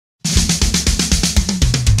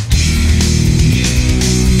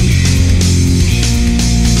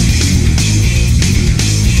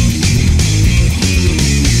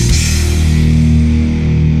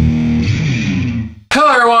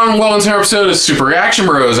welcome to our episode of Super Reaction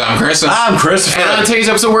Bros. I'm Chris. I'm Christopher. And on today's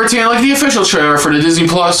episode, we're taking a look at the official trailer for the Disney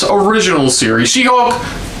Plus original series, She-Hulk.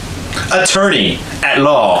 Attorney at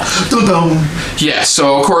Law. Yes,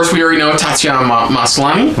 so of course we already know Tatiana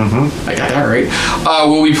Maslany. I got that right.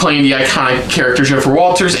 Will be playing the iconic character Jennifer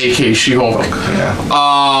Walters, aka She-Hulk. Yeah.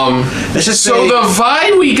 So the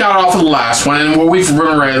vibe we got off of the last one, and what we've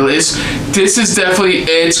read is this is definitely,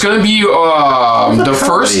 it's going to be the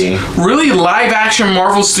first really live action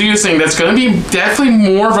Marvel Studios thing that's going to be definitely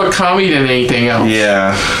more of a comedy than anything else.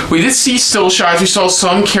 Yeah. We did see still shots. We saw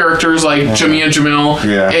some characters like Jamia Jamil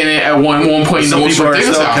in it at one point in the most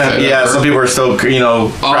ridiculous outfit. Some people are still, cracking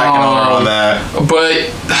on that.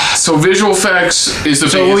 But so visual effects is the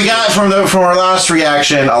So what we got from our last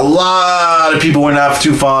reaction, a lot of people were not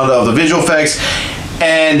too fond of the visual effects.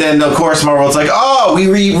 And then, of course, Marvel's like, oh, we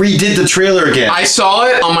redid the trailer again. I saw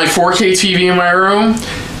it on my 4K TV in my room.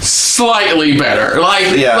 Slightly better. Like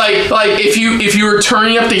if you were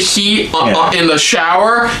turning up the heat in the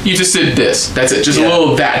shower, you just did this. That's it. Just a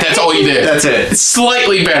little of that. That's all you did. That's it. It's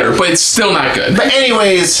slightly better, but it's still not good. But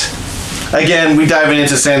anyways, again, we diving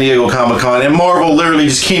into San Diego Comic-Con, and Marvel literally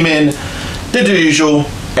just came in, did the usual,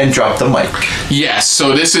 and dropped the mic. Yes,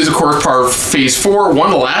 so this is, of course, part of Phase 4. One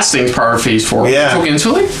of the last things part of Phase 4. Yeah.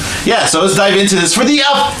 Yeah, so let's dive into this for the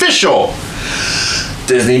official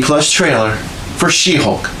Disney Plus trailer for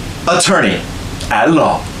She-Hulk, Attorney at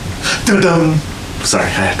Law. Dum-dum. Sorry, I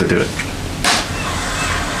have to do it.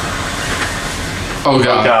 Oh,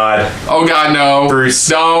 God. Oh, God. Oh, God, no. Bruce.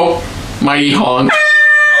 No. Mighty Hong. Wow!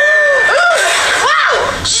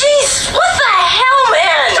 Jeez, what the hell,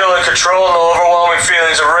 man? Still in control, no overwhelming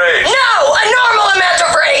feelings of rage. No! A normal amount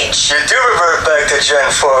of rage! You do revert back to Gen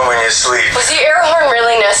 4 when you sleep. Was the air horn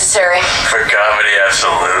really necessary? For comedy,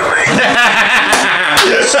 absolutely.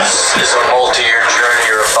 This is a multi-year journey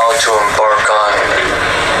you're about to embark on.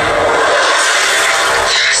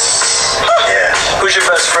 Yeah. Who's your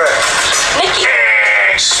best friend? Nikki.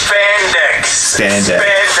 Spandex. Spandex.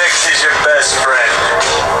 Spandex is your best friend.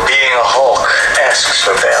 Being a Hulk asks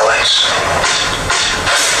for balance.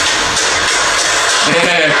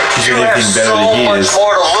 He's You gonna have think better so than he much is.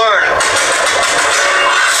 more to learn.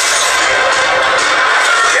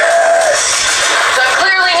 Yes. So I'm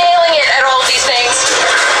clearly nailing it at all these things.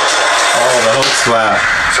 Oh, the Hulk slap.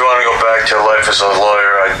 If you want to go back to life as a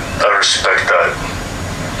lawyer, I respect that.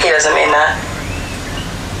 He doesn't mean that.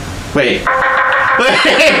 Wait. What?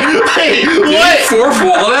 Fourth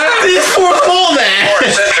wall that? This fourth wall that? More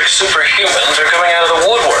eccentric superhumans are coming out of the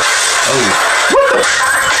woodwork. Oh. What the?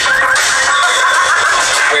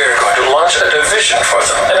 We're going to launch a division for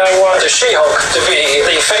them. And I want the She-Hulk to be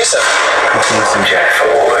the face of it. Jennifer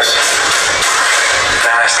Walters.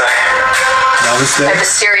 Namaste. Namaste? I have a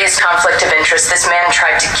serious conflict of interest. This man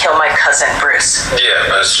tried to kill my cousin, Bruce. Yeah,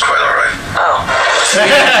 that's quite alright. Oh.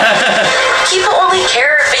 People only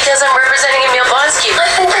care because I'm representing Emil Blonsky. I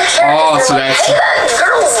think I care. Oh, so that's... Hey, that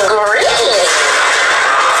girl's great.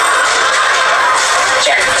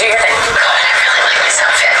 Jen, do your thing. God, I really like this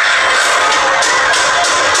outfit.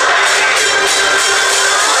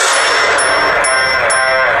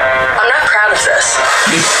 I'm not proud of this.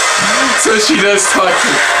 So she does talk to...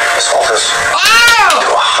 Miss Walters. Oh!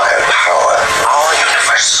 To a higher power, our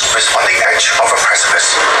universe is on the edge of a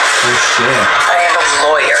precipice. Oh, shit. I am a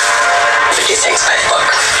lawyer. But do things by the book.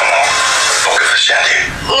 Book of Ashanti.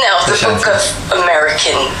 No, the Book of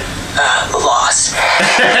American Laws.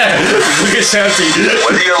 Look at Shanty.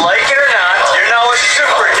 Whether you like it or not, you're now a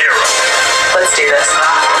superhero. Let's do this.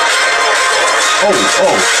 Oh.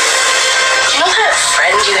 You know that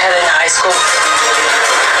friend you had in high school?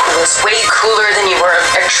 Who was way cooler than you were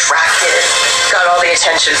attractive. Got all the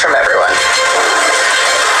attention from everyone.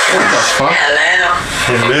 What the fuck? Hello.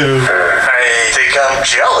 Hello. I think I'm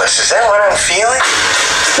jealous. Is that what I'm feeling?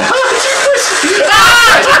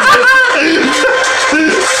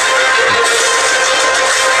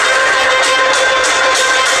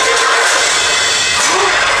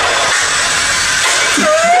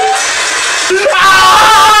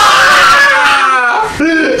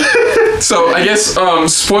 So I guess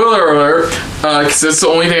spoiler alert, because that's the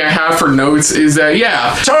only thing I have for notes is that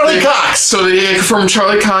Charlie Cox. So they from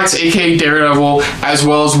Charlie Cox, aka Daredevil, as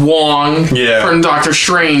well as Wong from Doctor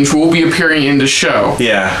Strange will be appearing in the show.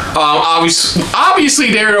 Yeah.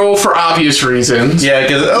 Obviously Daredevil for obvious reasons. Yeah,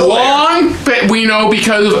 because Wong, we know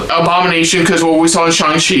because of Abomination, because what we saw in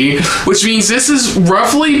Shang-Chi, which means this is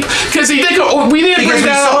roughly because they did. We didn't bring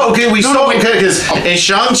that up. Because in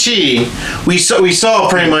Shang-Chi, we saw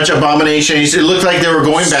pretty much Abomination. It looked like they were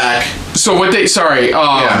going back. So what they? Sorry.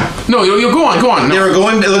 No, you go on. No. They were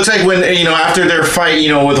going. It looks like when after their fight,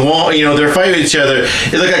 with Wong, they're fighting with each other.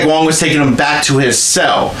 It looked like Wong was taking him back to his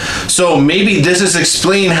cell. So maybe this is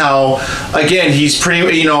explain how again he's pretty.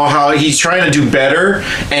 How he's trying to do better,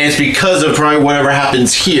 and it's because of probably whatever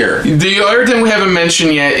happens here. The other thing we haven't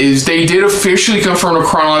mentioned yet is they did officially confirm the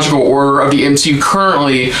chronological order of the MCU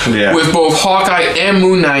currently, with both Hawkeye and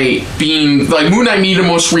Moon Knight being Moon Knight being the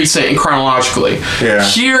most recent and chronologically. Yeah.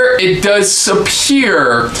 Here it does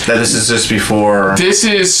appear that this is just before. This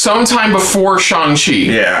is sometime before Shang-Chi.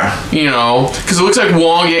 Yeah. Because it looks like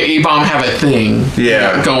Wong and A-Bomb have a thing.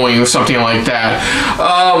 Going or something like that.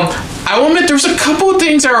 I will admit there's a couple of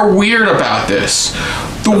things that are weird about this.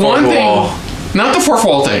 The one thing. Not the fourth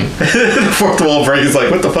wall thing. The fourth wall break is like,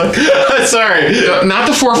 what the fuck? Sorry. Not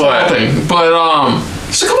the fourth wall thing, but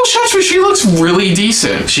there's a couple shots where she looks really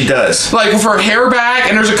decent. She does. Like with her hair back,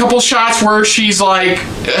 and there's a couple shots where she's like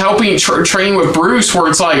helping train with Bruce, where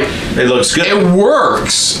it's like it looks good. It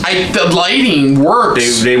works. The lighting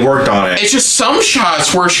works. They worked on it. It's just some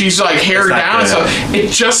shots where she's like hair down, so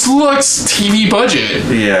it just looks TV budget.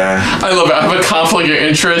 Yeah. I love it. I have a conflict of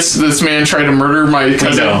interest. This man tried to murder my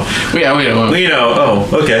cousin. We know. We know.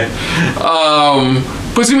 Oh, okay.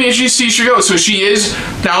 But it's gonna be interesting to see how she goes. So she is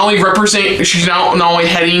not only she's not only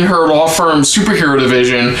heading her law firm's superhero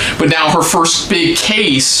division, but now her first big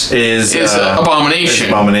case is Abomination.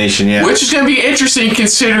 Abomination, yeah. Which is gonna be interesting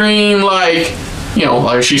considering like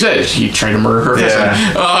she said, he tried to murder her cousin.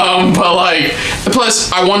 But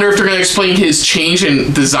plus, I wonder if they're gonna explain his change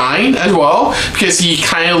in design as well, because he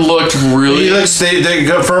kind of looked really. They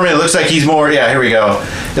confirm it. It looks like he's more. Yeah, here we go.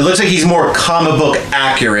 It looks like he's more comic book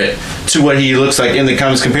accurate to what he looks like in the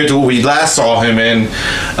comics compared to what we last saw him in,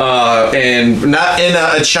 and not in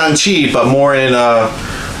a Shang-Chi, but more in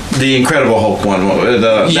the Incredible Hulk one.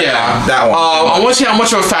 That one. I want to see how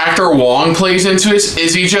much of a factor Wong plays into this.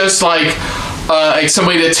 Is he just like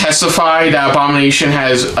somebody to testify that Abomination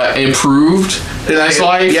has improved in his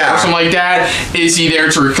life, or something like that? Is he there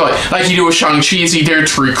to like he did with Shang-Chi? Is he there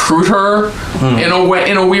to recruit her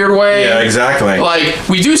in a weird way? Yeah, exactly. Like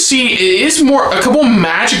we do see, it is more a couple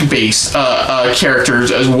magic based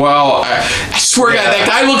characters as well. I swear to God, that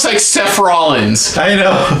guy looks like Seth Rollins. I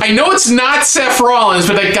know it's not Seth Rollins,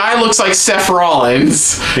 but that guy looks like Seth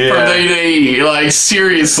Rollins from WWE. Like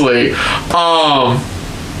seriously.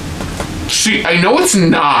 I know it's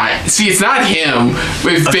not. See, it's not him.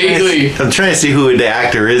 But vaguely. I'm trying to see who the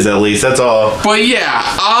actor is at least. That's all. But yeah,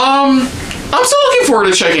 I'm still looking forward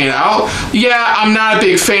to checking it out. Yeah, I'm not a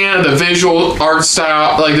big fan of the visual art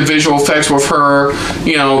style, like the visual effects with her.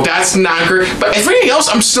 That's not great. But everything else,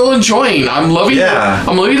 I'm still enjoying. I'm loving.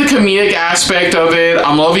 I'm loving the comedic aspect of it.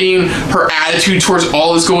 I'm loving her attitude towards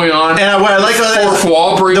all that's going on. And what I like about fourth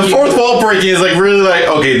wall breaking. The fourth wall breaking is like really like,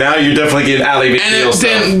 okay, now you're definitely getting Ally McBeal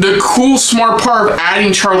stuff. And then the cool, smart part of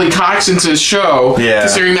adding Charlie Cox into the show,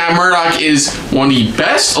 considering Matt Murdock is one of the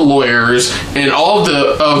best lawyers in all of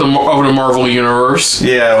the Marvel universe.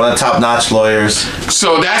 Yeah, one of the top-notch lawyers.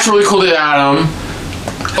 So that's really cool to add him.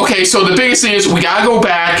 Okay, so the biggest thing is we gotta go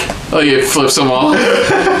back. Oh, it flips them off.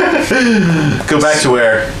 Go back to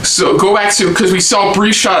where? So go back to, because we saw a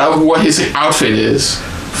brief shot of what his outfit is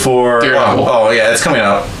for Daredevil. Oh yeah, it's coming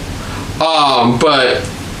out. But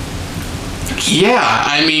yeah,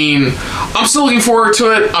 I mean, I'm still looking forward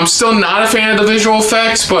to it. I'm still not a fan of the visual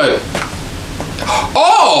effects, but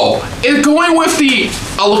going with the,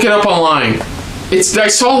 I'll look it up online. I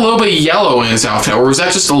saw a little bit of yellow in his outfit, or was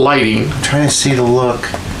that just the lighting? I'm trying to see the look,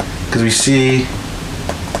 because we see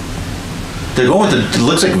they're going with it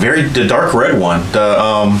looks like the dark red one.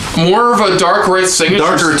 More of a dark red signature.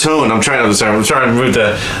 Darker tone. I'm trying to move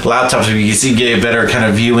the laptop so you can get a better kind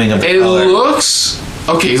of viewing of the color. It looks.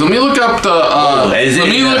 Okay, so let me look up the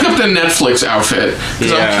look up the Netflix outfit,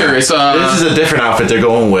 because I'm curious. This is a different outfit they're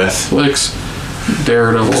going with. Netflix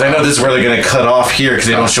Daredevil. Because I know this is where they're going to cut off here because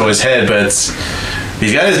they don't show his head, but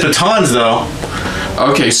he's got his batons though.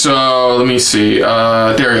 Okay, so let me see.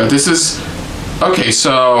 There we go. This is okay.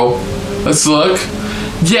 So let's look.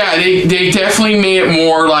 Yeah, they definitely made it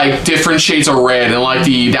more like different shades of red, and like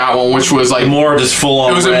that one, which was like more just full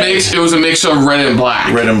on. It was red. It was a mix of red and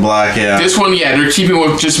black. Red and black, yeah. This one, they're keeping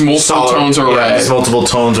with just multiple tones of red. Just multiple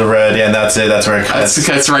tones of red, yeah, and that's it. That's where it cuts.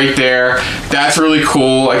 That's right there. That's really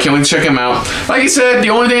cool. I can't wait to check them out. Like I said,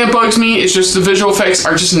 the only thing that bugs me is just the visual effects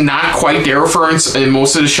are just not quite there for in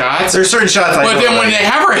most of the shots. There's certain shots, but then when they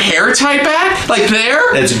have her hair tied back, like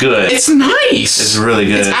there, it's good. It's nice. It's really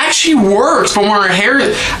good. It actually works. But when her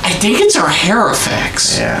hair, I think it's our hair.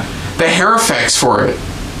 effects. Yeah. The hair effects for it.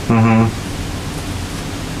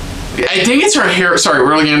 I think it's her hair. Sorry,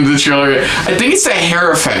 we're looking into the trailer. I think it's the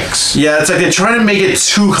hair effects. Yeah, it's like they're trying to make it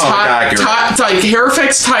too comic accurate. Like hair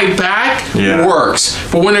effects tied back works,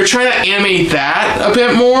 but when they're trying to animate that a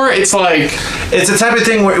bit more, it's like it's the type of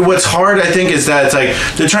thing where what's hard, I think, is that it's like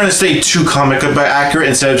they're trying to stay too comic accurate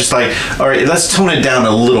instead of just like, all right, let's tone it down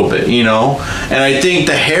a little bit, you know. And I think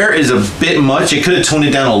the hair is a bit much. It could have toned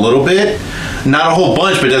it down a little bit, not a whole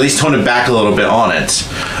bunch, but at least tone it back a little bit on it.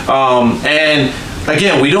 And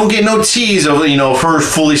again, we don't get no tease of, you know, her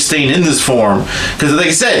fully staying in this form, because like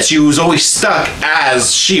I said, she was always stuck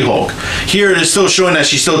as She-Hulk. Here, they're still showing that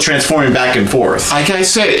she's still transforming back and forth. Like I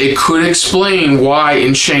said, it could explain why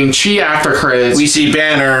in Shang-Chi after credits we see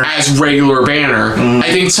Banner as regular Banner.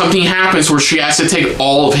 I think something happens where she has to take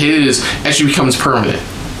all of his as she becomes permanent.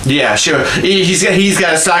 Yeah, sure. He's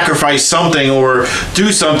got to sacrifice something or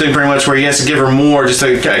do something pretty much where he has to give her more just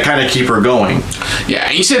to kind of keep her going. Yeah,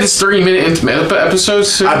 and you said it's 30-minute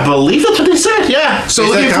episodes too? I believe that's what they said, yeah. So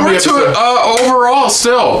looking forward to it overall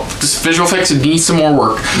still. This visual effects needs some more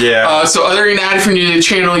work. Yeah. So other than that, if you're new to the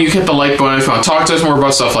channel, you hit the like button. If you want to talk to us more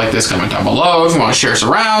about stuff like this, comment down below. If you want to share us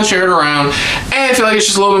around, share it around. And if you like it's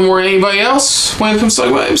just a little bit more than anybody else when it comes to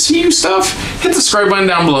like MCU stuff, hit the subscribe button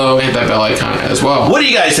down below and hit that bell icon as well. What do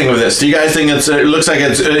you guys think of this? Do you guys think it looks like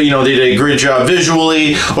it's you know, they did a great job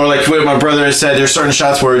visually, or like what my brother has said, there's certain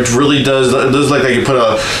shots where it really does look like you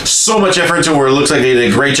put so much effort into where it looks like they did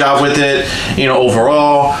a great job with it, you know,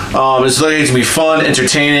 overall. It's looking to be fun,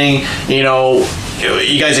 entertaining, you know.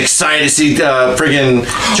 You guys excited to see friggin'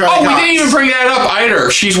 Charlie Cox? We didn't even bring that up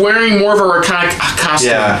either. She's wearing more of a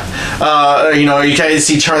costume. Yeah. You know, you guys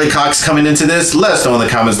see Charlie Cox coming into this? Let us know in the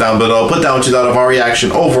comments down below. Put down what you thought of our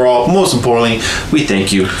reaction overall. Most importantly, we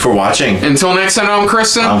thank you for watching. Until next time, I'm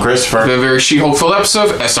Kristen. I'm Christopher. It's been a very She-Hulk filled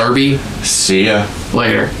episode of SRB. See ya.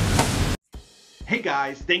 Later. Hey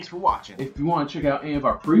guys, thanks for watching. If you want to check out any of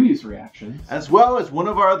our previous reactions, as well as one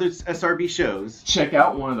of our other SRB shows, check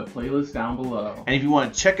out one of the playlists down below. And if you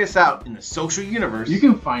want to check us out in the social universe, you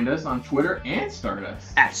can find us on Twitter and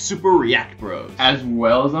Stardust at Super React Bros, as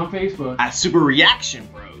well as on Facebook at Super Reaction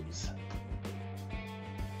Bros.